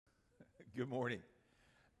Good morning.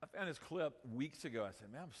 I found this clip weeks ago. I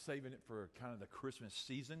said, man, I'm saving it for kind of the Christmas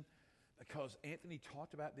season because Anthony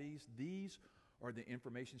talked about these. These are the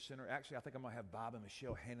information center. Actually, I think I'm going to have Bob and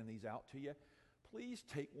Michelle handing these out to you. Please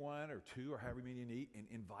take one or two or however many you need and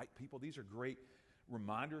invite people. These are great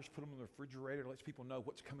reminders. Put them in the refrigerator. It lets people know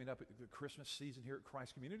what's coming up at the Christmas season here at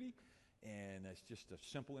Christ Community. And it's just a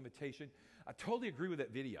simple invitation. I totally agree with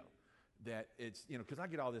that video. That it's, because I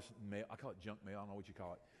get all this mail, I call it junk mail, I don't know what you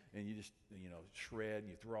call it, and you just, shred and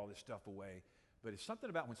you throw all this stuff away. But it's something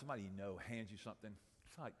about when somebody hands you something,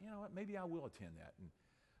 it's like, you know what, maybe I will attend that. And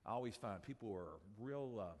I always find people are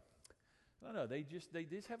real, I don't know, they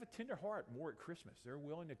just have a tender heart more at Christmas. They're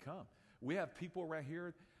willing to come. We have people around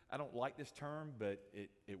here, I don't like this term, but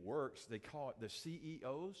it works. They call it the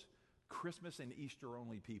CEOs, Christmas and Easter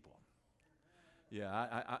only people. Yeah,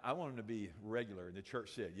 I want them to be regular. And the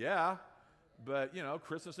church said, yeah, but,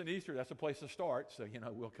 Christmas and Easter, that's a place to start. So,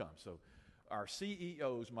 we'll come. So our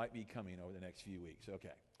CEOs might be coming over the next few weeks.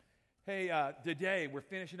 Okay. Hey, today we're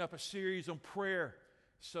finishing up a series on prayer.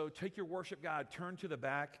 So take your worship guide, turn to the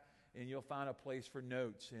back, and you'll find a place for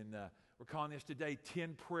notes. And we're calling this today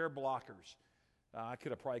 10 prayer blockers. I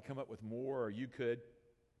could have probably come up with more, or you could,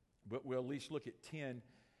 but we'll at least look at 10.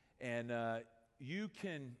 And you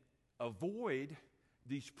can avoid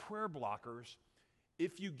these prayer blockers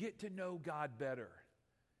if you get to know God better.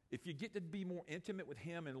 If you get to be more intimate with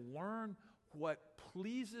Him and learn what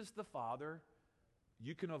pleases the Father,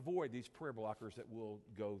 you can avoid these prayer blockers that we'll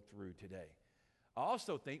go through today. I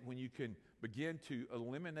also think when you can begin to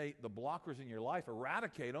eliminate the blockers in your life,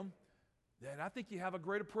 eradicate them, then I think you have a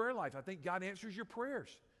greater prayer life. I think God answers your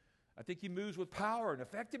prayers. I think He moves with power and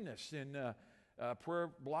effectiveness, and prayer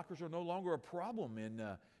blockers are no longer a problem. And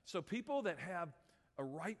so people that have a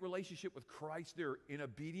right relationship with Christ, they're in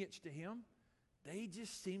obedience to Him, they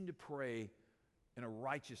just seem to pray in a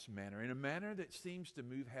righteous manner, in a manner that seems to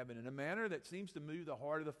move heaven, in a manner that seems to move the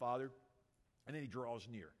heart of the Father, and then He draws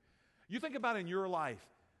near. You think about in your life,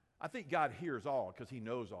 I think God hears all because He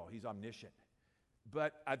knows all. He's omniscient.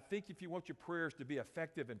 But I think if you want your prayers to be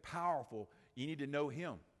effective and powerful, you need to know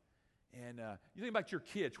Him. And you think about your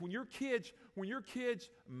kids. When your kids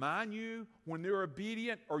mind you, when they're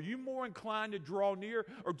obedient, are you more inclined to draw near,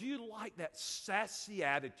 or do you like that sassy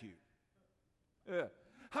attitude?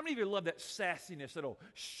 How many of you love that sassiness that'll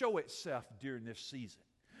show itself during this season?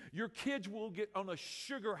 Your kids will get on a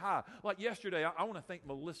sugar high. Like yesterday, I want to thank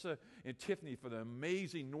Melissa and Tiffany for the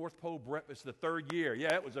amazing North Pole breakfast the third year.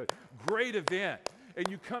 Yeah, it was a great event. And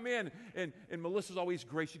you come in, and Melissa's always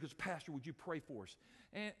gracious. She goes, Pastor, would you pray for us?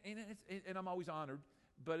 And I'm always honored,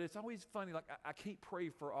 but it's always funny. Like, I can't pray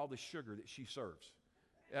for all the sugar that she serves.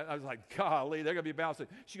 And I was like, golly, they're going to be balanced.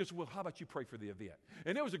 She goes, well, how about you pray for the event?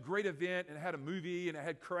 And it was a great event, and it had a movie, and it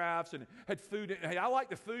had crafts, and it had food. And hey, I like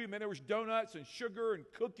the food, man. There was donuts and sugar and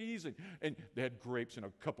cookies, and they had grapes and a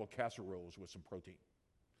couple of casseroles with some protein.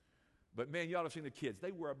 But, man, you ought to have seen the kids.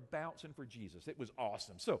 They were bouncing for Jesus. It was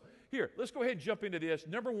awesome. So, here, let's go ahead and jump into this.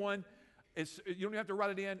 Number one, you don't have to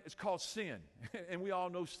write it in. It's called sin. And we all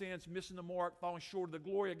know sin's missing the mark, falling short of the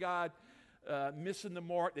glory of God, missing the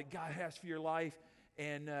mark that God has for your life.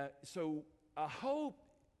 And so I hope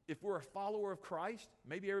if we're a follower of Christ,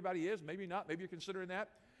 maybe everybody is, maybe not, maybe you're considering that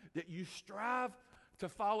you strive to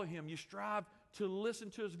follow Him. You strive to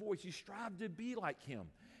listen to His voice. You strive to be like Him.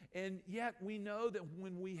 And yet we know that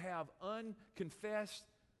when we have unconfessed,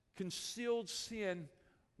 concealed sin,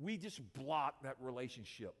 we just block that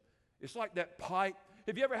relationship. It's like that pipe.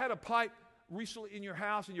 Have you ever had a pipe recently in your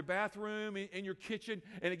house, in your bathroom, in your kitchen,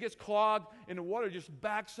 and it gets clogged, and the water just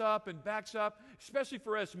backs up, especially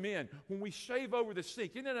for us men. When we shave over the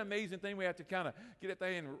sink, isn't that an amazing thing? We have to kind of get that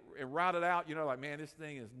thing and route it out. Like, man, this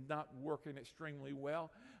thing is not working extremely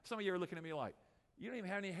well. Some of you are looking at me like, you don't even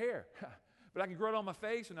have any hair. But I can grow it on my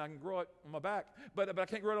face, and I can grow it on my back, but I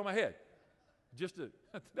can't grow it on my head.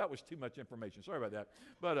 That was too much information. Sorry about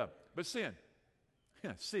that. But sin.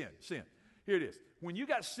 Sin. Here it is. When you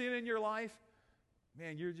got sin in your life,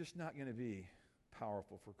 man, you're just not going to be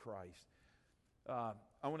powerful for Christ.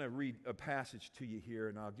 I want to read a passage to you here,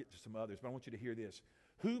 and I'll get to some others, but I want you to hear this.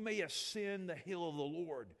 Who may ascend the hill of the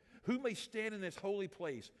Lord? Who may stand in this holy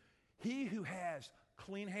place? He who has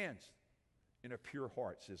clean hands and a pure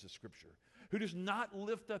heart, says the Scripture, who does not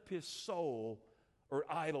lift up his soul or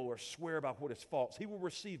idle or swear about what is false. He will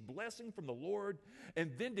receive blessing from the Lord and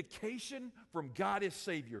vindication from God his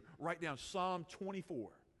Savior. Write down Psalm 24,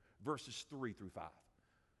 verses 3 through 5.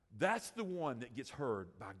 That's the one that gets heard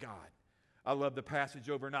by God. I love the passage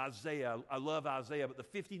over in Isaiah. I love Isaiah, but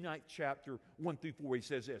the 59th chapter, 1 through 4, he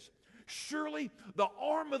says this. Surely the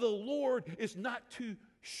arm of the Lord is not too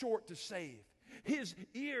short to save. His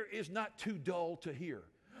ear is not too dull to hear.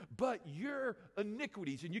 But your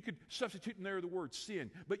iniquities, and you could substitute in there the word sin,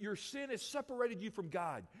 but your sin has separated you from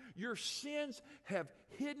God. Your sins have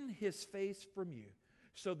hidden his face from you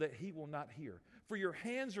so that he will not hear. For your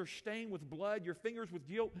hands are stained with blood, your fingers with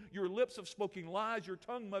guilt, your lips have spoken lies, your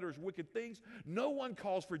tongue mutters wicked things. No one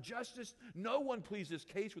calls for justice. No one pleads his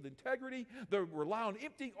case with integrity. They rely on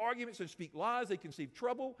empty arguments and speak lies. They conceive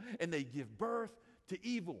trouble, and they give birth to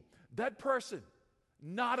evil. That person,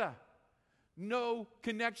 nada. No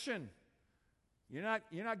connection. You're not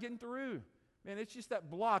getting through. Man, it's just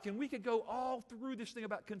that block. And we could go all through this thing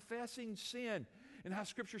about confessing sin and how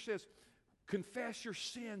Scripture says, confess your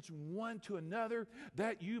sins one to another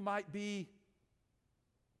that you might be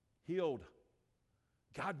healed.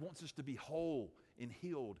 God wants us to be whole and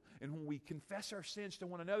healed. And when we confess our sins to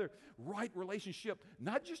one another, right relationship,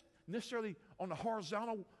 not just necessarily on the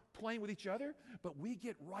horizontal plane with each other, but we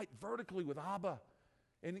get right vertically with Abba.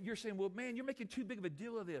 And you're saying, well, man, you're making too big of a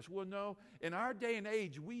deal of this. Well, no. In our day and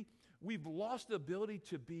age, we've lost the ability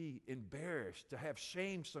to be embarrassed, to have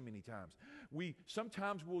shame so many times.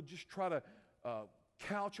 Sometimes we'll just try to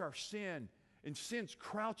couch our sin, and sin's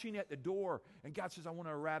crouching at the door. And God says, I want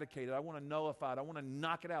to eradicate it. I want to nullify it. I want to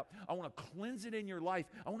knock it out. I want to cleanse it in your life.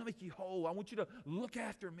 I want to make you whole. I want you to look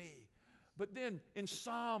after me. But then in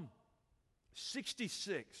Psalm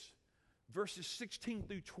 66, verses 16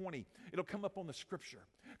 through 20, it'll come up on the Scripture.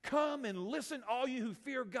 Come and listen, all you who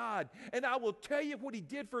fear God, and I will tell you what he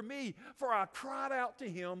did for me, for I cried out to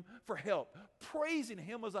him for help, praising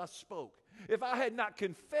him as I spoke. If I had not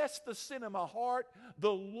confessed the sin in my heart,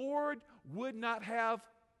 the Lord would not have.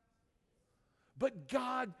 But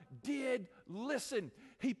God did listen.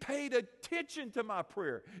 He paid attention to my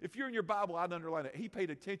prayer. If you're in your Bible, I'd underline it. He paid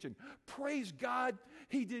attention. Praise God.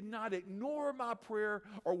 He did not ignore my prayer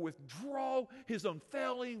or withdraw his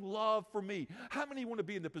unfailing love for me. How many want to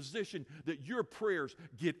be in the position that your prayers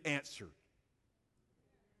get answered?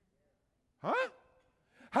 Huh?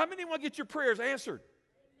 How many want to get your prayers answered?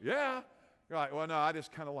 Yeah. You're like, well, no, I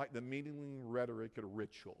just kind of like the meaningless rhetoric of a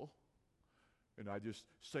ritual. And I just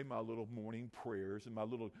say my little morning prayers and my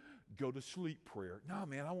little go-to-sleep prayer. No,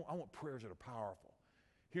 man, I want prayers that are powerful.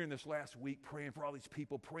 Here in this last week, praying for all these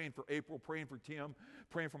people, praying for April, praying for Tim,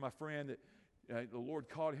 praying for my friend that the Lord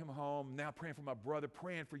called him home, now praying for my brother,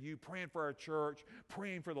 praying for you, praying for our church,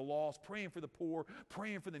 praying for the lost, praying for the poor,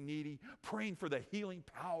 praying for the needy, praying for the healing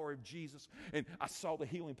power of Jesus. And I saw the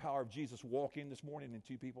healing power of Jesus walk in this morning in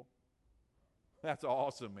 2 people. That's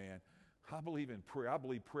awesome, man. I believe in prayer. I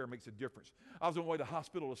believe prayer makes a difference. I was on my way to the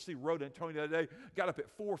hospital to see Rhoda and Tony the other day. Got up at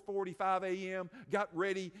 4:45 a.m., got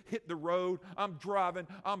ready, hit the road. I'm driving.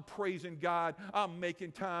 I'm praising God. I'm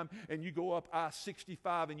making time. And you go up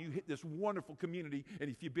I-65 and you hit this wonderful community. And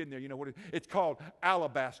if you've been there, you know what it's called.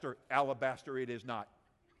 Alabaster. Alabaster it is not.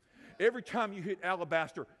 Every time you hit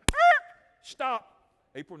Alabaster, stop.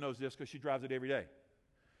 April knows this because she drives it every day.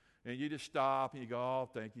 And you just stop and you go, oh,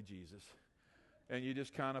 thank you, Jesus. And you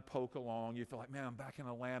just kind of poke along. You feel like, man, I'm back in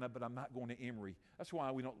Atlanta, but I'm not going to Emory. That's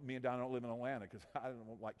why me and Don don't live in Atlanta, because I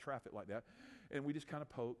don't like traffic like that. And we just kind of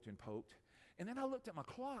poked and poked. And then I looked at my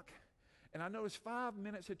clock, and I noticed 5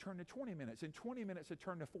 minutes had turned to 20 minutes, and 20 minutes had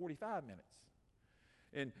turned to 45 minutes.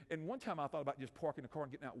 And one time I thought about just parking the car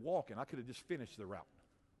and getting out and walking. I could have just finished the route.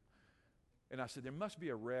 And I said, there must be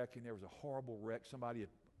a wreck, and there was a horrible wreck. Somebody had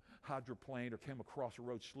hydroplaned or came across a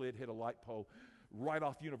road, slid, hit a light pole, right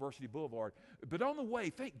off University Boulevard. But on the way,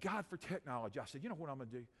 thank God for technology, I said, you know what I'm going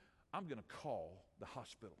to do? I'm going to call the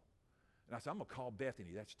hospital. And I said, I'm going to call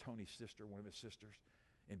Bethany. That's Tony's sister, one of his sisters.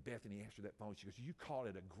 And Bethany answered that phone. She goes, you called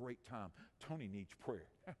at a great time. Tony needs prayer.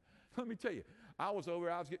 Let me tell you, I was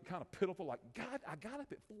getting kind of pitiful, like, God, I got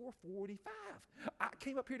up at 4:45. I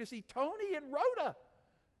came up here to see Tony and Rhoda.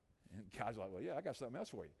 And God's like, well, yeah, I got something else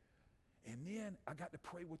for you. And then I got to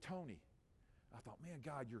pray with Tony. I thought, man,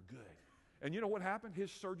 God, you're good. And you know what happened?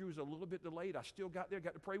 His surgery was a little bit delayed. I still got there,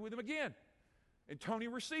 got to pray with him again. And Tony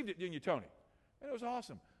received it, didn't you, Tony? And it was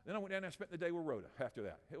awesome. Then I went down there and spent the day with Rhoda after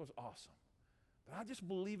that. It was awesome. But I just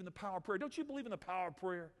believe in the power of prayer. Don't you believe in the power of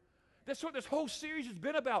prayer? That's what this whole series has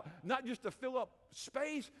been about. Not just to fill up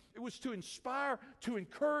space. It was to inspire, to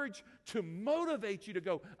encourage, to motivate you to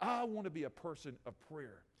go, I want to be a person of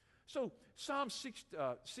prayer. So Psalm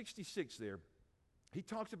 66 there, he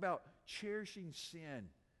talks about cherishing sin.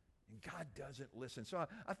 And God doesn't listen. So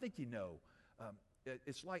I think you know,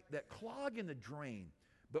 it's like that clog in the drain.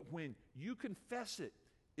 But when you confess it,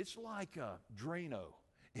 it's like a Drano.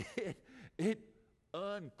 It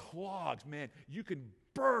unclogs, man. You can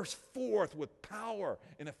burst forth with power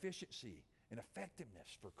and efficiency and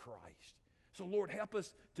effectiveness for Christ. So, Lord, help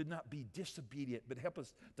us to not be disobedient, but help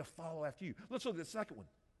us to follow after you. Let's look at the second one.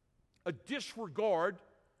 A disregard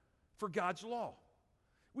for God's law.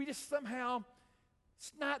 We just somehow,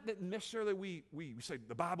 it's not that necessarily we say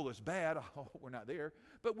the Bible is bad. Oh, we're not there.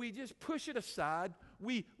 But we just push it aside.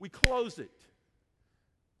 We close it.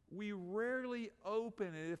 We rarely open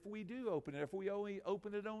it. If we do open it, if we only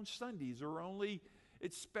open it on Sundays or only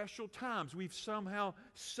at special times, we've somehow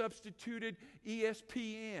substituted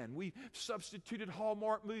ESPN. We've substituted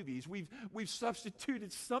Hallmark movies. We've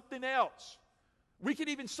substituted something else. We could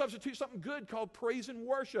even substitute something good called praise and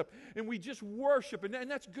worship, and we just worship, and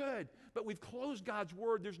that's good. But we've closed God's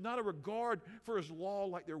Word. There's not a regard for His law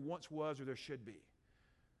like there once was or there should be.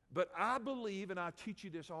 But I believe, and I teach you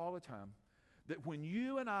this all the time, that when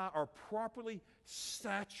you and I are properly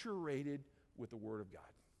saturated with the Word of God,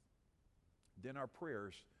 then our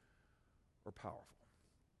prayers are powerful.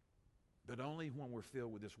 But only when we're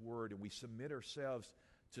filled with this Word and we submit ourselves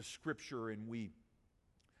to Scripture and we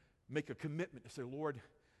make a commitment to say, Lord,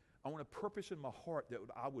 I want a purpose in my heart that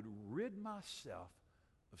I would rid myself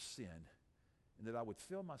of sin and that I would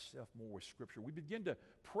fill myself more with Scripture. We begin to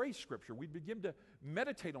pray Scripture. We begin to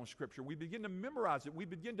meditate on Scripture. We begin to memorize it. We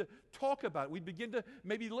begin to talk about it. We begin to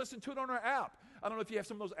maybe listen to it on our app. I don't know if you have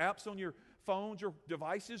some of those apps on your phones or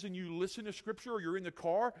devices and you listen to Scripture or you're in the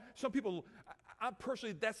car. Some people, I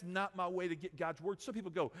personally, that's not my way to get God's Word. Some people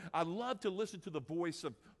go, I love to listen to the voice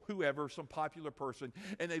of whoever, some popular person,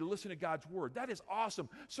 and they listen to God's Word. That is awesome.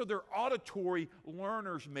 So they're auditory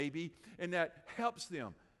learners maybe, and that helps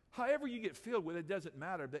them. However you get filled with it, doesn't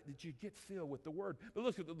matter, but that you get filled with the Word. But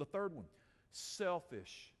look at the third one,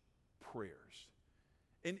 selfish prayers.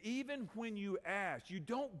 And even when you ask, you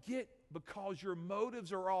don't get because your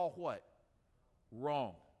motives are all what?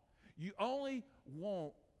 Wrong. You only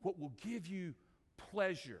want what will give you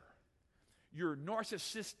pleasure. You're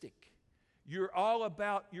narcissistic. You're all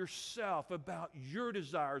about yourself, about your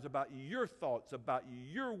desires, about your thoughts, about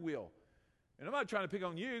your will. And I'm not trying to pick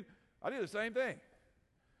on you. I do the same thing.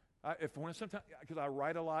 Sometimes, because I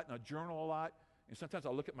write a lot and I journal a lot, and sometimes I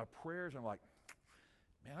look at my prayers and I'm like,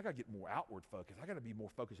 man, I got to get more outward focused. I got to be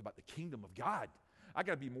more focused about the kingdom of God. I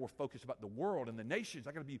got to be more focused about the world and the nations.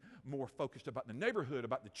 I got to be more focused about the neighborhood,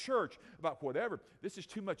 about the church, about whatever. This is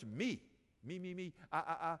too much me. Me.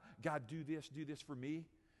 God, do this for me.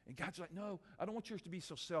 And God's like, no, I don't want yours to be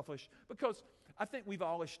so selfish, because I think we've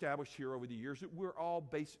all established here over the years that we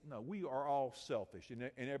are all selfish.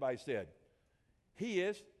 And everybody said, he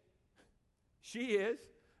is, she is.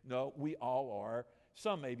 No, we all are.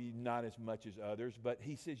 Some maybe not as much as others, but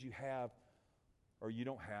he says you have or you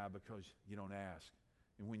don't have because you don't ask.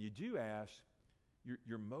 And when you do ask,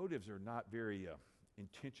 your motives are not very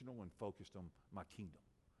intentional and focused on my kingdom.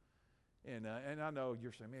 And I know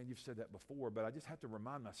you're saying, man, you've said that before, but I just have to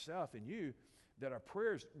remind myself and you that our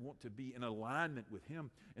prayers want to be in alignment with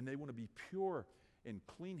Him, and they want to be pure and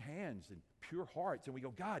clean hands and pure hearts. And we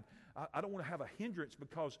go, God, I don't want to have a hindrance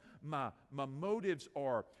because my motives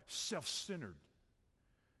are self-centered.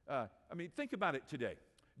 Think about it today.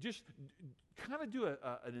 Just kind of do an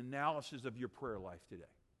analysis of your prayer life today.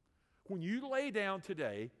 When you lay down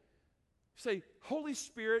today, say, Holy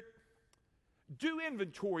Spirit, do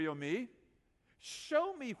inventory on me.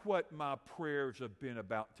 Show me what my prayers have been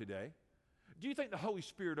about today. Do you think the Holy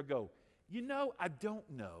Spirit will go, I don't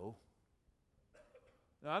know?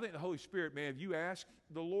 Now, I think the Holy Spirit, man, if you ask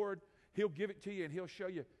the Lord, He'll give it to you and He'll show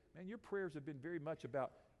you, man, your prayers have been very much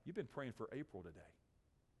about, you've been praying for April today.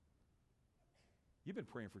 You've been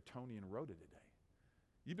praying for Tony and Rhoda today.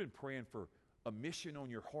 You've been praying for a mission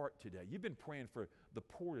on your heart today. You've been praying for the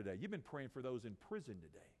poor today. You've been praying for those in prison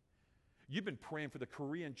today. You've been praying for the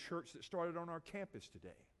Korean church that started on our campus today.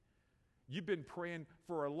 You've been praying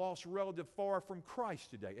for a lost relative far from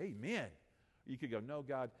Christ today. Amen. You could go, no,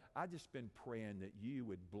 God, I just been praying that you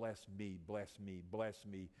would bless me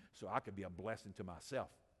so I could be a blessing to myself.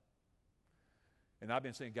 And I've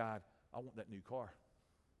been saying, God, I want that new car.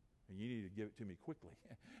 And you need to give it to me quickly.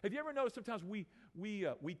 Have you ever noticed sometimes we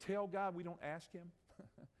tell God, we don't ask Him?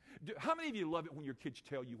 How many of you love it when your kids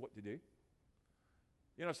tell you what to do?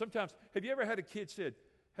 Sometimes, have you ever had a kid said,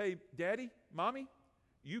 hey, Daddy, Mommy,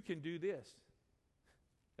 you can do this.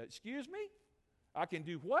 Excuse me? I can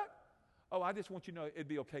do what? Oh, I just want you to know it'd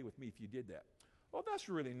be okay with me if you did that. Well, that's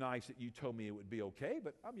really nice that you told me it would be okay,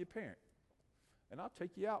 but I'm your parent. And I'll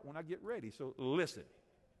take you out when I get ready, so listen.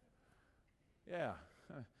 Yeah,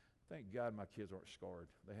 thank God my kids aren't scarred.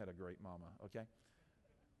 They had a great mama, okay?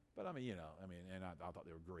 But and I thought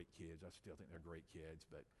they were great kids. I still think they're great kids,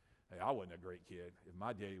 but hey, I wasn't a great kid. If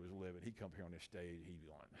my daddy was living, he'd come here on this stage, he'd be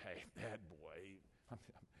going, hey, that boy.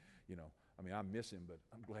 I mean, I miss him, but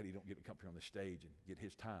I'm glad he don't get to come here on the stage and get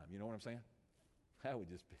his time. You know what I'm saying? That would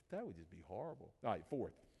just be horrible. All right,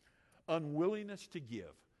 fourth, unwillingness to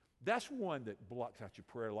give. That's one that blocks out your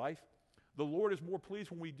prayer life. The Lord is more pleased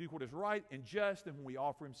when we do what is right and just than when we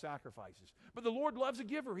offer him sacrifices. But the Lord loves a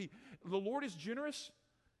giver. The Lord is generous.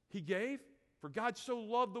 He gave. For God so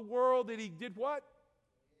loved the world that he did what?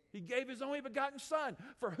 He gave his only begotten Son.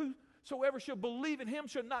 For whosoever shall believe in him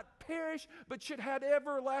shall not perish, but should have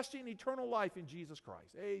everlasting eternal life in Jesus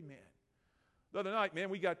Christ. Amen. The other night, man,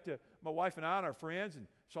 we got my wife and I and our friends and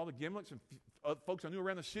saw the Gimlets and folks I knew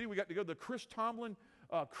around the city. We got to go to the Chris Tomlin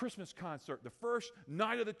Christmas concert, the first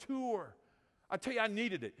night of the tour. I tell you, I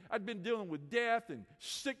needed it. I'd been dealing with death and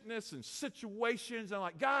sickness and situations. And I'm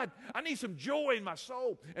like, God, I need some joy in my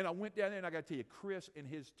soul. And I went down there, and I got to tell you, Chris and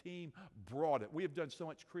his team brought it. We have done so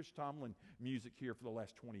much Chris Tomlin music here for the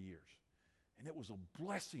last 20 years. And it was a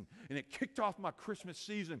blessing. And it kicked off my Christmas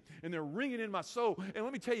season. And they're ringing in my soul. And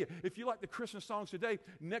let me tell you, if you like the Christmas songs today,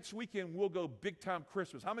 next weekend we'll go big time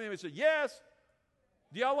Christmas. How many of you say yes?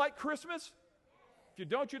 Do y'all like Christmas? If you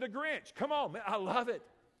don't, you're the Grinch. Come on, man. I love it.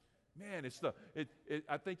 Man,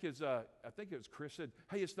 I think it was Chris said,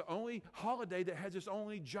 hey, it's the only holiday that has its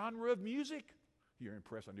only genre of music. You're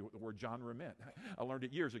impressed. I knew what the word genre meant. I learned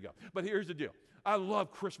it years ago. But here's the deal. I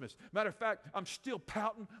love Christmas. Matter of fact, I'm still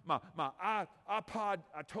pouting. My iPod,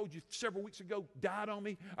 I told you several weeks ago, died on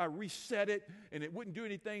me. I reset it, and it wouldn't do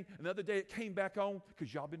anything. Another day it came back on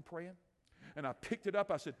because y'all been praying. And I picked it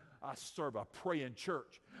up. I said, I serve a praying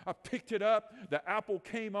church. I picked it up. The Apple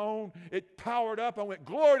came on. It powered up. I went,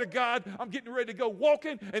 glory to God. I'm getting ready to go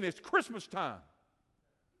walking, and it's Christmas time.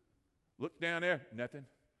 Look down there. Nothing.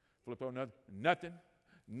 Flip on nothing.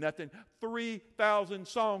 Nothing. 3,000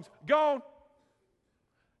 songs gone.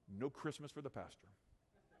 No Christmas for the pastor.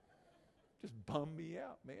 Just bummed me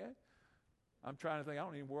out, man. I'm trying to think, I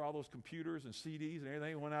don't even wear all those computers and CDs and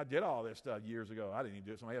everything when I did all this stuff years ago. I didn't even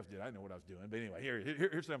do it. Somebody else did. I didn't know what I was doing. But anyway,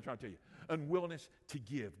 here's what I'm trying to tell you. Unwillingness to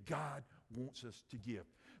give. God wants us to give.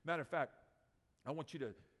 Matter of fact, I want you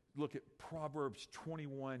to look at Proverbs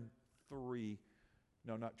 21:3.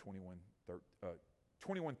 No, not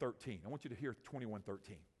 21:13. I want you to hear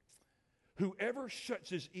 21:13. Whoever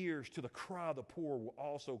shuts his ears to the cry of the poor will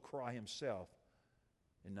also cry himself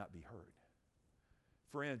and not be heard.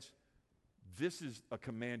 Friends, this is a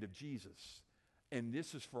command of Jesus, and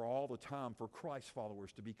this is for all the time for Christ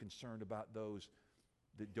followers to be concerned about those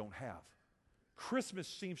that don't have. Christmas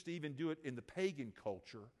seems to even do it in the pagan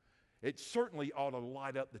culture. It certainly ought to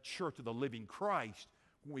light up the church of the living Christ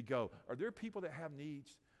when we go, are there people that have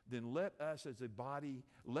needs? Then let us as a body,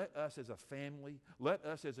 let us as a family, let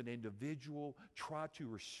us as an individual try to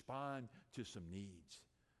respond to some needs.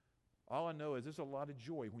 All I know is there's a lot of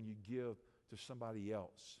joy when you give to somebody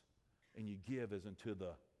else. And you give as unto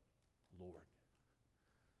the Lord.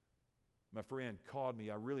 My friend called me.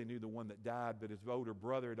 I really knew the one that died, but his older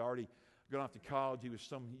brother had already gone off to college. He was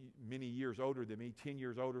many years older than me, 10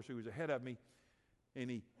 years older, so he was ahead of me.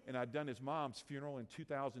 And I'd done his mom's funeral in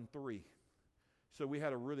 2003. So we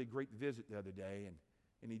had a really great visit the other day,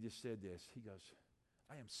 and he just said this. He goes,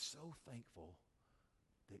 I am so thankful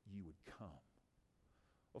that you would come.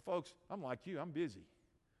 Well, folks, I'm like you. I'm busy.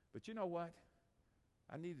 But you know what?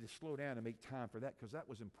 I needed to slow down and make time for that because that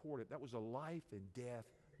was important. That was a life and death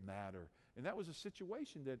matter. And that was a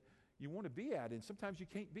situation that you want to be at, and sometimes you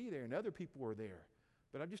can't be there, and other people are there.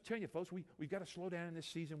 But I'm just telling you, folks, we've got to slow down in this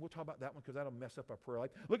season. We'll talk about that one because that'll mess up our prayer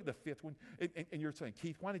life. Look at the fifth one. And you're saying,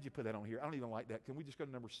 Keith, why did you put that on here? I don't even like that. Can we just go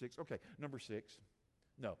to number 6? Okay, number 6.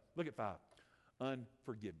 No, look at 5.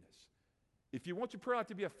 Unforgiveness. If you want your prayer life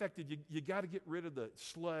to be effective, you got to get rid of the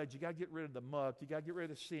sludge. You got to get rid of the muck. You got to get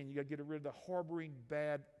rid of the sin. You got to get rid of the harboring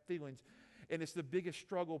bad feelings. And it's the biggest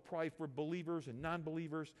struggle probably for believers and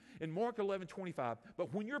non-believers. In Mark 11:25,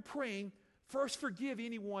 but when you're praying, first forgive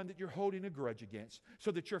anyone that you're holding a grudge against,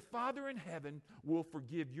 so that your Father in heaven will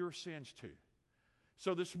forgive your sins too.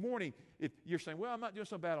 So this morning, if you're saying, well, I'm not doing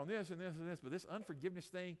so bad on this and this and this, but this unforgiveness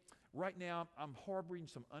thing, right now I'm harboring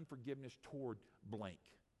some unforgiveness toward blank.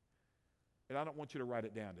 And I don't want you to write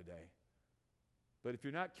it down today. But if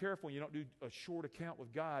you're not careful and you don't do a short account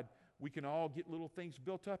with God, we can all get little things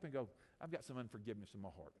built up and go, I've got some unforgiveness in my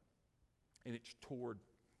heart. And it's toward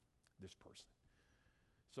this person.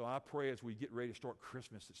 So I pray as we get ready to start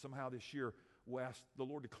Christmas that somehow this year we'll ask the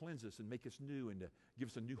Lord to cleanse us and make us new and to give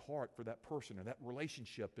us a new heart for that person or that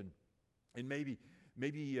relationship. And maybe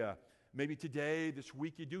today, this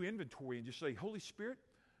week, you do inventory and just say, Holy Spirit,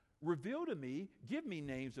 reveal to me, give me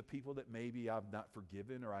names of people that maybe I've not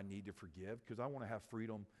forgiven or I need to forgive because I want to have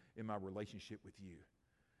freedom in my relationship with you.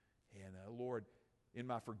 And Lord, in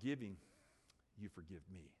my forgiving, you forgive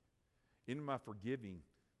me. In my forgiving,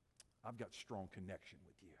 I've got strong connection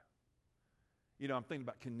with you. You know, I'm thinking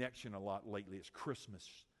about connection a lot lately. It's Christmas.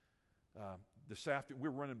 This afternoon, we're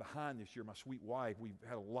running behind this year. My sweet wife, we've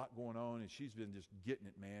had a lot going on, and she's been just getting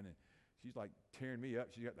it, man. And she's like tearing me up.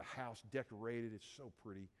 She's got the house decorated. It's so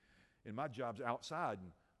pretty. And my job's outside,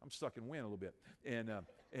 and I'm sucking wind a little bit. And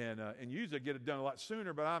usually I get it done a lot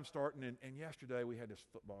sooner, but I'm starting. And yesterday we had this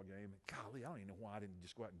football game. And golly, I don't even know why I didn't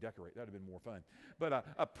just go out and decorate. That would have been more fun. But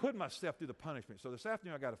I put myself through the punishment. So this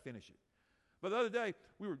afternoon I got to finish it. But the other day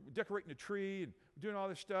we were decorating the tree and doing all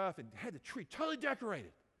this stuff and had the tree totally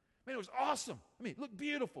decorated. Man, it was awesome. I mean, it looked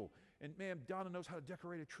beautiful. And man, Donna knows how to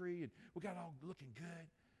decorate a tree, and we got it all looking good.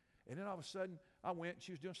 And then all of a sudden, I went,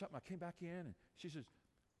 she was doing something, I came back in, and she says,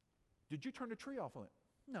 "Did you turn the tree off?" I went,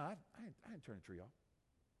 "No, I didn't turn the tree off."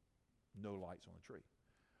 No lights on the tree.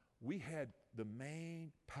 We had the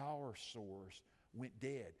main power source went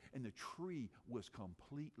dead, and the tree was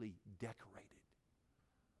completely decorated.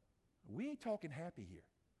 We ain't talking happy here.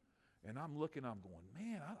 And I'm looking, I'm going,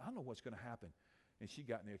 man, I don't know what's going to happen. And she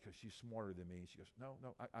got in there because she's smarter than me. And she goes, no,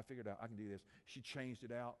 I figured out I can do this. She changed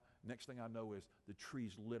it out. Next thing I know is the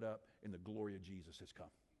tree's lit up and the glory of Jesus has come.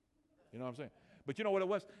 You know what I'm saying? But you know what it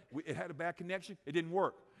was? It had a bad connection. It didn't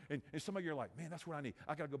work. And some of you are like, man, that's what I need.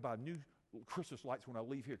 I got to go buy new Christmas lights when I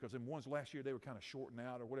leave here, because the ones last year, they were kind of shorting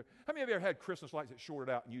out or whatever. How many of you ever had Christmas lights that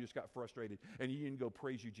shorted out and you just got frustrated and you didn't go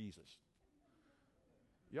praise you, Jesus?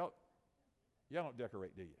 Y'all don't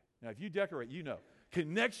decorate, do you? Now, if you decorate, you know.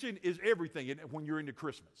 Connection is everything when you're into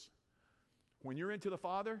Christmas. When you're into the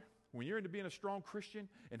Father, when you're into being a strong Christian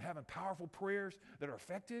and having powerful prayers that are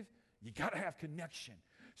effective, you got to have connection.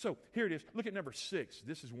 So here it is. Look at number 6.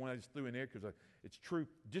 This is one I just threw in there because it's true.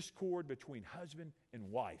 Discord between husband and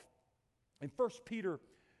wife. In 1 Peter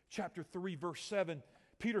chapter 3, verse 7,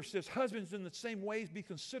 Peter says, "Husbands, in the same ways, be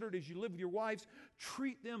considerate as you live with your wives.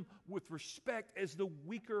 Treat them with respect as the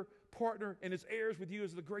weaker partner and as heirs with you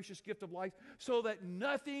as the gracious gift of life, so that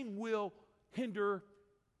nothing will hinder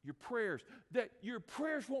your prayers." That your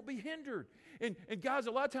prayers won't be hindered. And guys,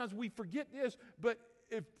 a lot of times we forget this, but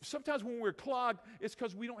sometimes when we're clogged, it's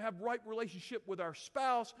because we don't have right relationship with our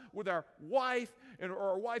spouse, with our wife, or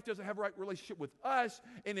our wife doesn't have right relationship with us,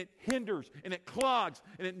 and it hinders, and it clogs,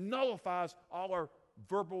 and it nullifies all our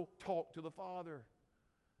verbal talk to the Father.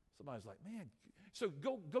 Somebody's like, man, so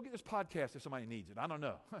go get this podcast if somebody needs it. I don't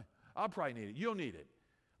know. I'll probably need it. You'll need it.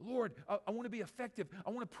 Lord, I want to be effective. I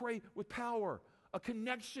want to pray with power, a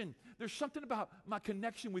connection. There's something about my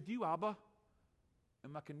connection with you, Abba,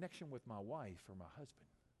 and my connection with my wife or my husband.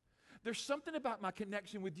 There's something about my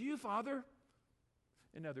connection with you, Father,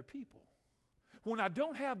 and other people. When I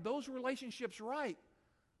don't have those relationships right,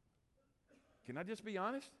 can I just be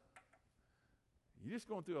honest? You're just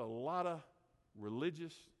going through a lot of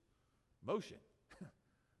religious motion,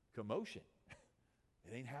 commotion.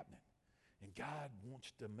 It ain't happening. And God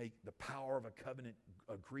wants to make the power of a covenant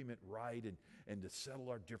agreement right, and to settle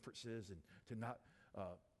our differences, and to not,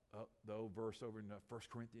 the old verse over in 1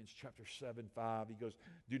 Corinthians chapter 7:5, he goes,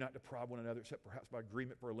 "Do not deprive one another except perhaps by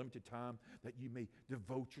agreement for a limited time, that you may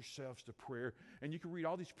devote yourselves to prayer." And you can read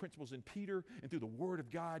all these principles in Peter and through the Word of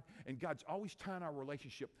God, and God's always tying our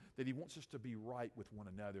relationship that he wants us to be right with one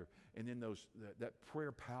another. And then that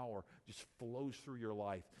prayer power just flows through your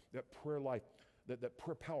life. That prayer life, that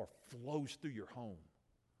prayer power flows through your home.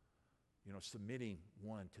 You know, submitting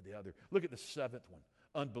one to the other. Look at the 7th one,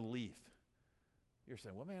 unbelief. You're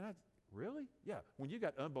saying, well, man, really? Yeah. When you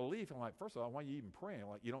got unbelief, I'm like, first of all, why are you even praying?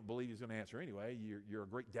 Like, you don't believe he's going to answer anyway. You're a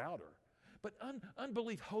great doubter. But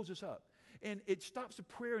unbelief holds us up. And it stops the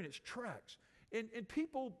prayer in its tracks. And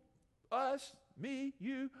people, us, me,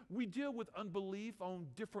 you, we deal with unbelief on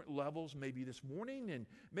different levels maybe this morning. And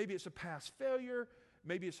maybe it's a past failure.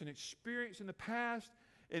 Maybe it's an experience in the past.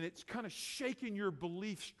 And it's kind of shaking your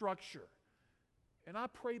belief structure. And I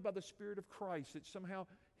pray by the Spirit of Christ that somehow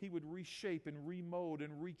he would reshape and remold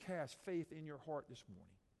and recast faith in your heart this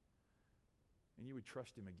morning. And you would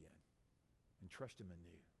trust him again and trust him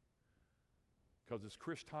anew. Because as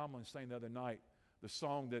Chris Tomlin sang the other night, the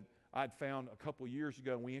song that I'd found a couple of years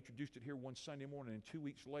ago, and we introduced it here one Sunday morning, and 2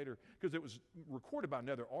 weeks later, because it was recorded by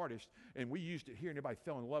another artist, and we used it here, and everybody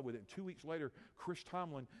fell in love with it. And 2 weeks later, Chris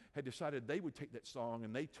Tomlin had decided they would take that song,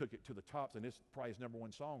 and they took it to the tops, and it's probably his number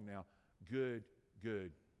one song now, Good,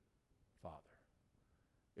 Good Father.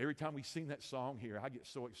 Every time we sing that song here, I get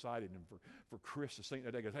so excited. And for Chris to sing it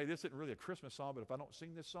today, he goes, hey, this isn't really a Christmas song, but if I don't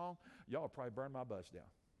sing this song, y'all will probably burn my bus down.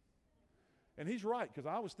 And he's right, because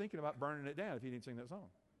I was thinking about burning it down if he didn't sing that song.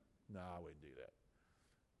 No, I wouldn't do that.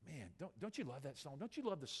 Man, don't you love that song? Don't you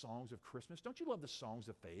love the songs of Christmas? Don't you love the songs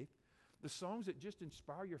of faith? The songs that just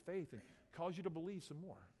inspire your faith and cause you to believe some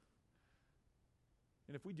more.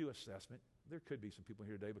 And if we do assessment, there could be some people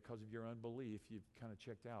here today because of your unbelief, you've kind of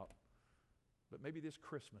checked out. But maybe this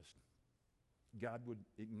Christmas, God would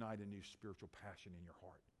ignite a new spiritual passion in your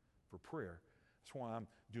heart for prayer. That's why I'm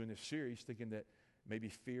doing this series, thinking that maybe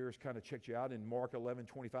fear has kind of checked you out in Mark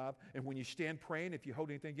 11:25. And when you stand praying, if you hold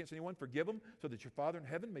anything against anyone, forgive them so that your Father in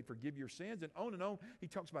heaven may forgive your sins. And on, he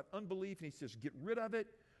talks about unbelief, and he says, get rid of it.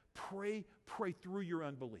 Pray through your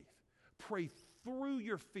unbelief. Pray through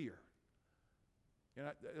your fear. And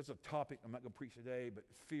that's a topic I'm not going to preach today, but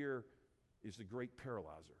fear is the great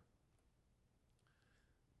paralyzer.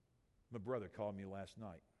 My brother called me last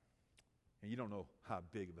night. And you don't know how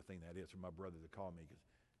big of a thing that is for my brother to call me because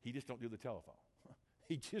he just don't do the telephone.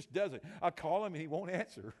 He just doesn't. I call him and he won't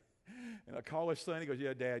answer. And I call his son. He goes,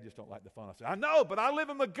 yeah, Dad, I just don't like the phone. I said, I know, but I live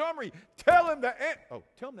in Montgomery. Tell him to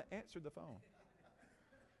answer the phone.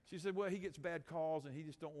 She said, well, he gets bad calls and he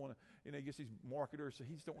just don't want to, he gets these marketers, so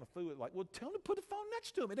he just don't want to fool it. Like, well, tell him to put the phone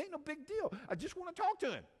next to him. It ain't no big deal. I just want to talk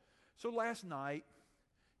to him. So last night,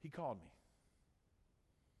 he called me.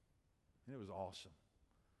 And it was awesome.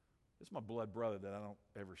 This is my blood brother that I don't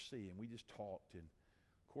ever see. And we just talked. And,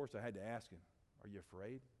 of course, I had to ask him, are you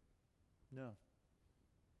afraid? No.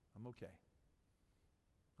 I'm okay.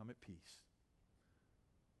 I'm at peace.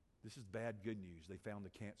 This is bad good news. They found the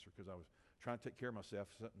cancer because I was trying to take care of myself,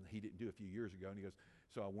 something he didn't do a few years ago. And he goes,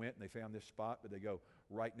 so I went and they found this spot, but they go,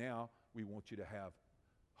 right now we want you to have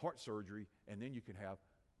heart surgery and then you can have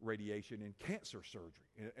radiation and cancer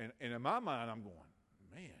surgery. And in my mind, I'm going,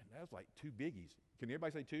 man, that's like two biggies. Can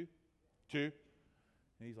everybody say two? Two?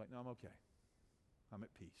 And he's like, no, I'm okay. I'm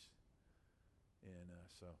at peace. And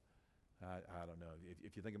so I don't know.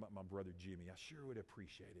 If you think about my brother Jimmy, I sure would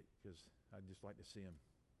appreciate it because I'd just like to see him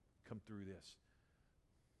come through this.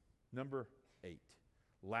 Number 8,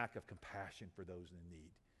 lack of compassion for those in need.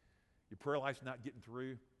 Your prayer life's not getting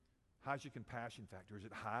through. How's your compassion factor? Is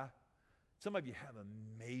it high? Some of you have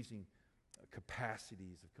amazing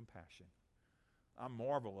capacities of compassion. I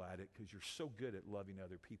marvel at it because you're so good at loving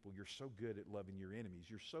other people. You're so good at loving your enemies.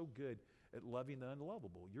 You're so good at loving the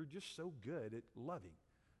unlovable. You're just so good at loving.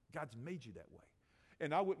 God's made you that way.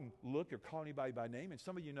 And I wouldn't look or call anybody by name, and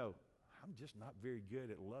some of you know, I'm just not very good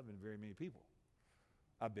at loving very many people.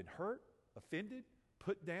 I've been hurt, offended,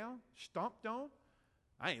 put down, stomped on.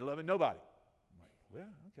 I ain't loving nobody. I'm like,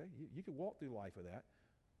 well, okay, you can walk through life with that.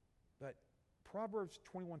 But Proverbs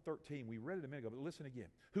 21:13, we read it a minute ago, but listen again.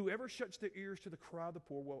 Whoever shuts their ears to the cry of the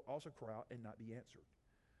poor will also cry out and not be answered.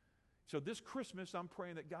 So this Christmas, I'm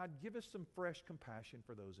praying that God give us some fresh compassion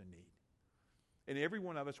for those in need. And every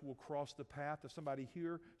one of us will cross the path of somebody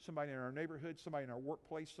here, somebody in our neighborhood, somebody in our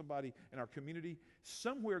workplace, somebody in our community.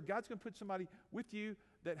 Somewhere, God's going to put somebody with you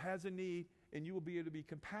that has a need, and you will be able to be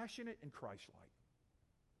compassionate and Christ-like.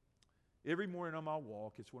 Every morning on my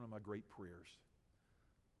walk, it's one of my great prayers.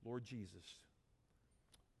 Lord Jesus,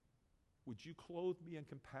 would you clothe me in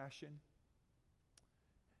compassion,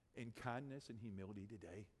 in kindness, and humility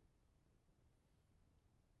today?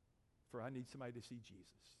 For I need somebody to see Jesus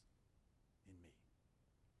in me.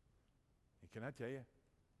 And can I tell you,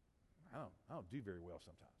 I don't do very well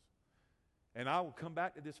sometimes. And I will come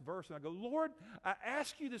back to this verse and I go, Lord, I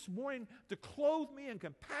ask you this morning to clothe me in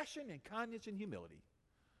compassion and kindness and humility.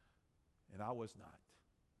 And I was not.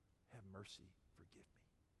 Have mercy, forgive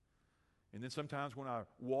me. And then sometimes when I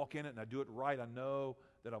walk in it and I do it right, I know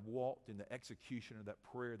that I've walked in the execution of that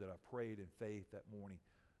prayer that I prayed in faith that morning.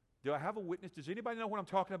 Do I have a witness? Does anybody know what I'm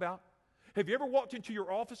talking about? Have you ever walked into your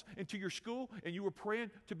office, into your school, and you were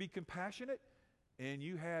praying to be compassionate, and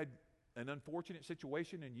you had an unfortunate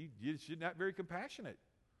situation, and you're not very compassionate,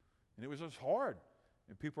 and it was just hard,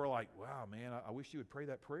 and people are like, wow, man, I wish you would pray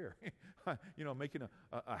that prayer. Making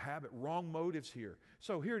a habit, wrong motives here.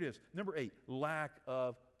 So here it is, number 8, lack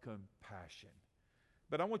of compassion.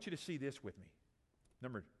 But I want you to see this with me.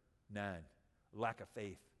 Number 9, lack of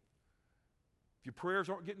faith. If your prayers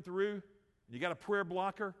aren't getting through, you got a prayer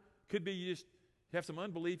blocker, could be you just have some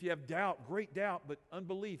unbelief, you have doubt, great doubt, but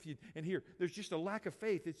unbelief. And here, there's just a lack of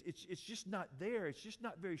faith. It's just not there. It's just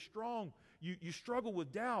not very strong. You struggle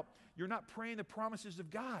with doubt. You're not praying the promises of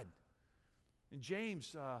God. In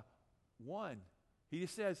James 1, he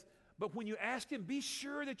just says, but when you ask him, be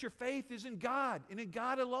sure that your faith is in God and in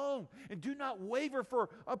God alone. And do not waver, for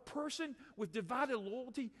a person with divided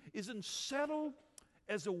loyalty is unsettled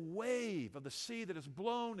as a wave of the sea that is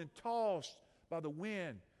blown and tossed by the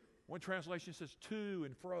wind. One translation says to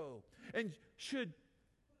and fro. And should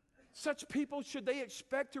they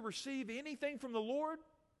expect to receive anything from the Lord?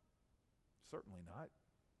 Certainly not.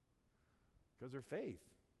 Because their faith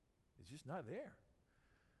is just not there.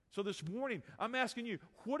 So this morning, I'm asking you,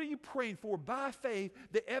 what are you praying for by faith,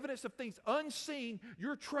 the evidence of things unseen?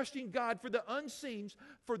 You're trusting God for the unseens,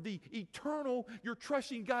 for the eternal. You're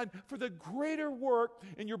trusting God for the greater work,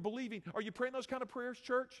 and you're believing. Are you praying those kind of prayers,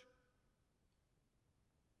 church?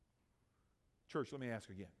 Church, let me ask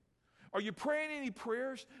again. Are you praying any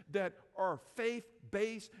prayers that are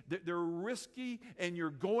faith-based, that they're risky, and you're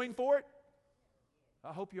going for it?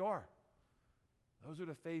 I hope you are. Those are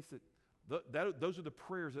the faiths those are the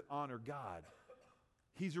prayers that honor God.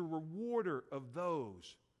 He's a rewarder of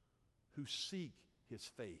those who seek His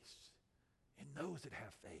face and those that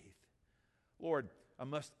have faith. Lord, I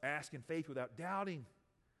must ask in faith without doubting.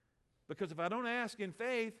 Because if I don't ask in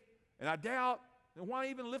faith and I doubt, then why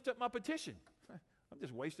even lift up my petition? I'm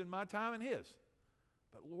just wasting my time and His.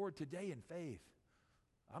 But Lord, today in faith,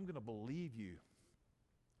 I'm going to believe You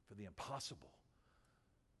for the impossible.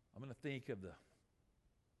 I'm going to think of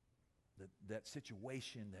that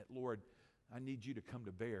situation that, Lord, I need You to come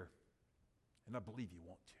to bear. And I believe You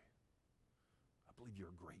want to. I believe You're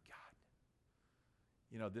a great God.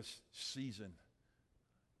 You know, this season,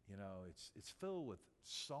 you know, it's filled with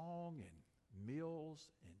song and meals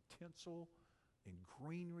and tinsel and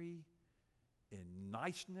greenery and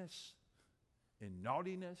niceness and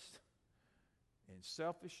naughtiness and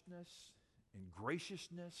selfishness and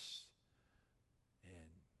graciousness and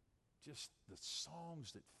just the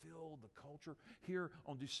songs that fill the culture. Here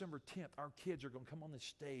on December 10th, our kids are going to come on the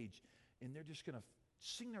stage and they're just going to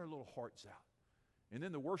sing their little hearts out. And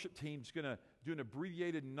then the worship team's going to do an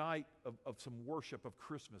abbreviated night of some worship of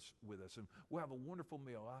Christmas with us. And we'll have a wonderful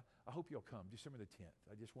meal. I hope you'll come, December the 10th.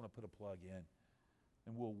 I just want to put a plug in.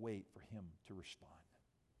 And we'll wait for Him to respond.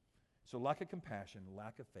 So lack of compassion,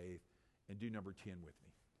 lack of faith, and do number 10 with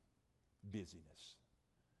me. Busyness.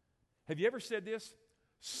 Have you ever said this?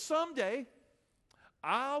 Someday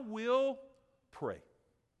I will pray.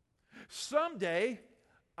 Someday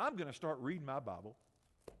I'm going to start reading my Bible.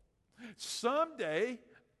 Someday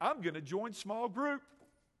I'm going to join small group.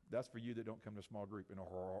 That's for you that don't come to small group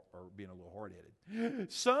or being a little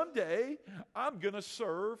hard-headed. Someday I'm going to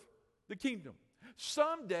serve the kingdom.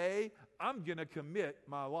 Someday I'm going to commit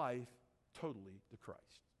my life totally to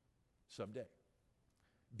Christ. Someday.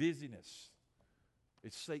 Busyness.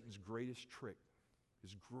 It's Satan's greatest trick,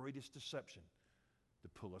 his greatest deception to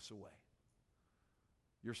pull us away.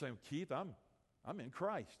 You're saying, Keith, I'm in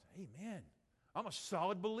Christ. Amen. I'm a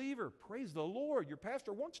solid believer. Praise the Lord. Your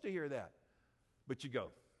pastor wants to hear that. But you go,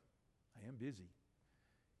 I am busy.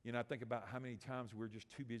 You know, I think about how many times we're just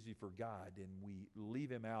too busy for God and we leave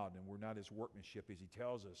Him out and we're not His workmanship as He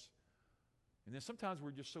tells us. And then sometimes we're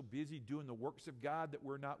just so busy doing the works of God that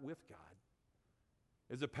we're not with God.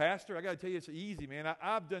 As a pastor, I got to tell you, it's easy, man.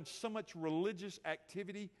 I've done so much religious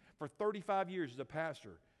activity for 35 years as a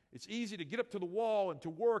pastor. It's easy to get up to the wall and to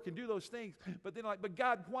work and do those things. But then but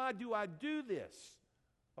God, why do I do this?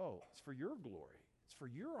 Oh, it's for Your glory. It's for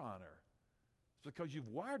Your honor. It's because You've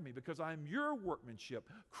wired me, because I'm Your workmanship,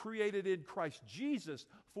 created in Christ Jesus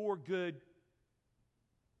for good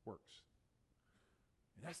works.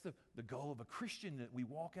 And that's the goal of a Christian, that we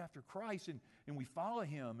walk after Christ and we follow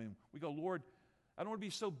Him and we go, Lord, I don't want to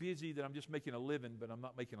be so busy that I'm just making a living, but I'm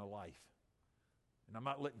not making a life. And I'm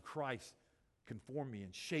not letting Christ conform me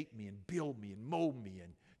and shape me and build me and mold me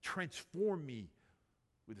and transform me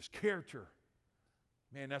with His character.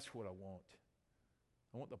 Man, that's what I want.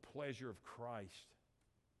 I want the pleasure of Christ.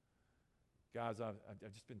 Guys,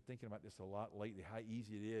 I've just been thinking about this a lot lately, how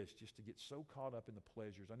easy it is just to get so caught up in the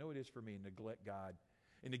pleasures. I know it is for me, neglect God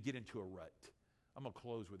and to get into a rut. I'm going to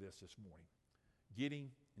close with this morning. Getting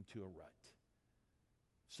into a rut.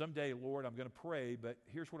 Someday, Lord, I'm going to pray, but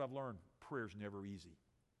here's what I've learned. Prayer's never easy.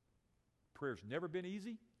 Prayer's never been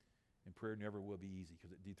easy, and prayer never will be easy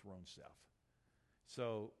because it dethrones self.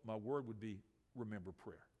 So my word would be, remember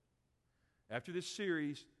prayer. After this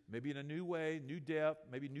series, maybe in a new way, new depth,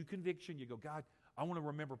 maybe new conviction, you go, God, I want to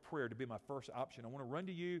remember prayer to be my first option. I want to run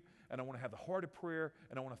to You, and I want to have the heart of prayer,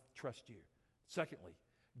 and I want to trust You. Secondly,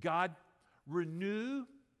 God, renew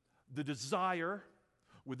the desire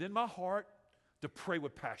within my heart to pray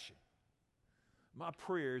with passion. My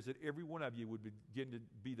prayer is that every one of you would begin to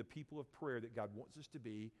be the people of prayer that God wants us to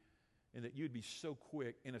be, and that you'd be so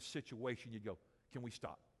quick in a situation, you'd go, can we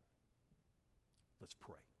stop? Let's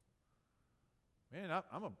pray. Man,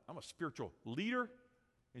 I'm a spiritual leader,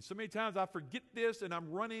 and so many times I forget this, and I'm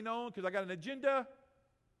running on because I got an agenda,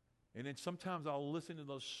 and then sometimes I'll listen to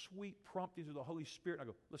those sweet promptings of the Holy Spirit, and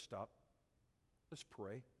I go, let's stop. Let's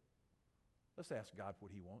pray. Let's ask God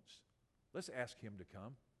what He wants. Let's ask Him to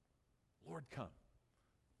come. Lord, come.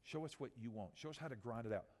 Show us what You want. Show us how to grind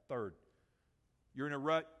it out. Third, you're in a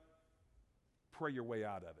rut. pray your way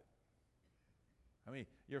out of it. I mean,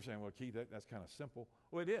 you're saying, well, Keith, that's kind of simple.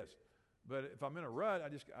 Well, it is. But if I'm in a rut, I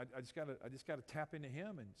just gotta tap into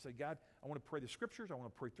Him and say, God, I want to pray the Scriptures. I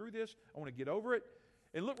want to pray through this. I want to get over it.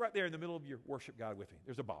 And look right there in the middle of your worship God with me.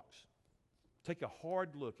 There's a box. Take a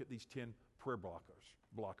hard look at these 10 prayer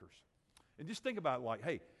blockers. And just think about it like,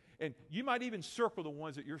 hey, and you might even circle the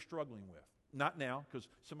ones that you're struggling with. Not now, because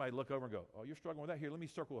somebody look over and go, oh, you're struggling with that? Here, let me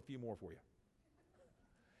circle a few more for you.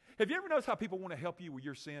 Have you ever noticed how people want to help you with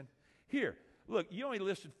your sin? Here, look, you only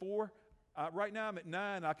listed 4. Right now I'm at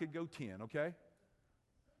 9. I could go 10, okay?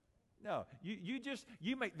 No,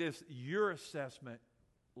 you make this your assessment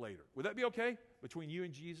later. Would that be okay between you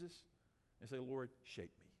and Jesus? And say, Lord,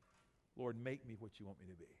 shape me. Lord, make me what you want me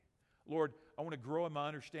to be. Lord, I want to grow in my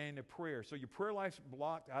understanding of prayer. So your prayer life's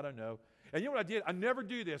blocked, I don't know. And you know what I did? I never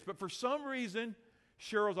do this, but for some reason,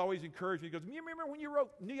 Cheryl's always encouraged me. She goes, you remember when you wrote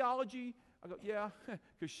Neology? I go, yeah,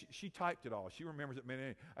 because she typed it all. She remembers it.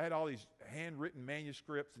 Man, I had all these handwritten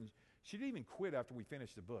manuscripts, and she didn't even quit after we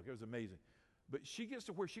finished the book. It was amazing. But she gets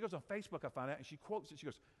to where she goes on Facebook, I find out, and she quotes it. She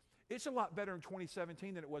goes, it's a lot better in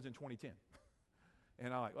 2017 than it was in 2010.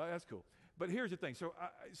 And I'm like, well, that's cool. But here's the thing. So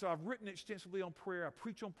I've written extensively on prayer. I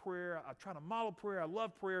preach on prayer. I try to model prayer. I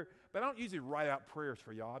love prayer. But I don't usually write out prayers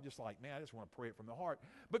for y'all. I'm just like, man, I just want to pray it from the heart.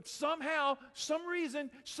 But somehow, some reason,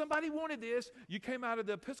 somebody wanted this. You came out of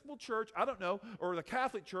the Episcopal Church, I don't know, or the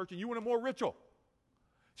Catholic Church, and you wanted more ritual.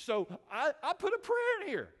 So I put a prayer in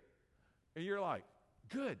here. And you're like,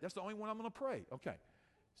 good. That's the only one I'm going to pray. Okay.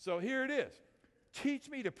 So here it is. Teach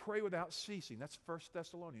me to pray without ceasing. That's 1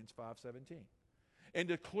 Thessalonians 5:17. And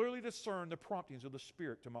to clearly discern the promptings of the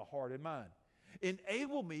Spirit to my heart and mind.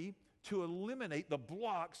 Enable me to eliminate the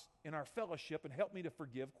blocks in our fellowship and help me to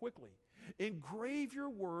forgive quickly. Engrave your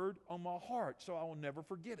word on my heart so I will never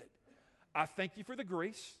forget it. I thank you for the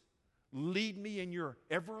grace. Lead me in your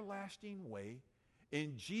everlasting way.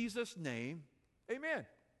 In Jesus' name, amen.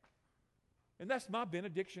 And that's my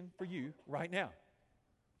benediction for you right now.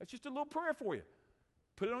 That's just a little prayer for you.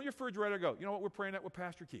 Put it on your refrigerator and go, you know what, we're praying that with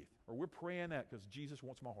Pastor Keith. Or we're praying that because Jesus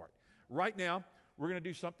wants my heart. Right now, we're going to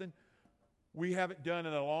do something we haven't done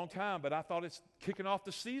in a long time, but I thought it's kicking off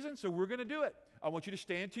the season, so we're going to do it. I want you to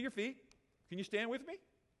stand to your feet. Can you stand with me?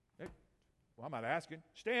 Okay. Well, I'm not asking.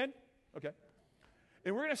 Stand. Okay.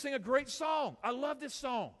 And we're going to sing a great song. I love this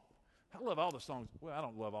song. I love all the songs. Well, I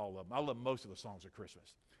don't love all of them. I love most of the songs at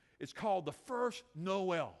Christmas. It's called The First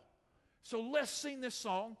Noel. So let's sing this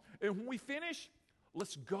song, and when we finish,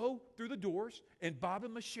 let's go through the doors, and Bob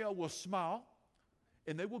and Michelle will smile,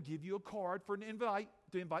 and they will give you a card for an invite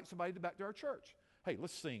to invite somebody back to our church. Hey,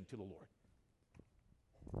 let's sing to the Lord.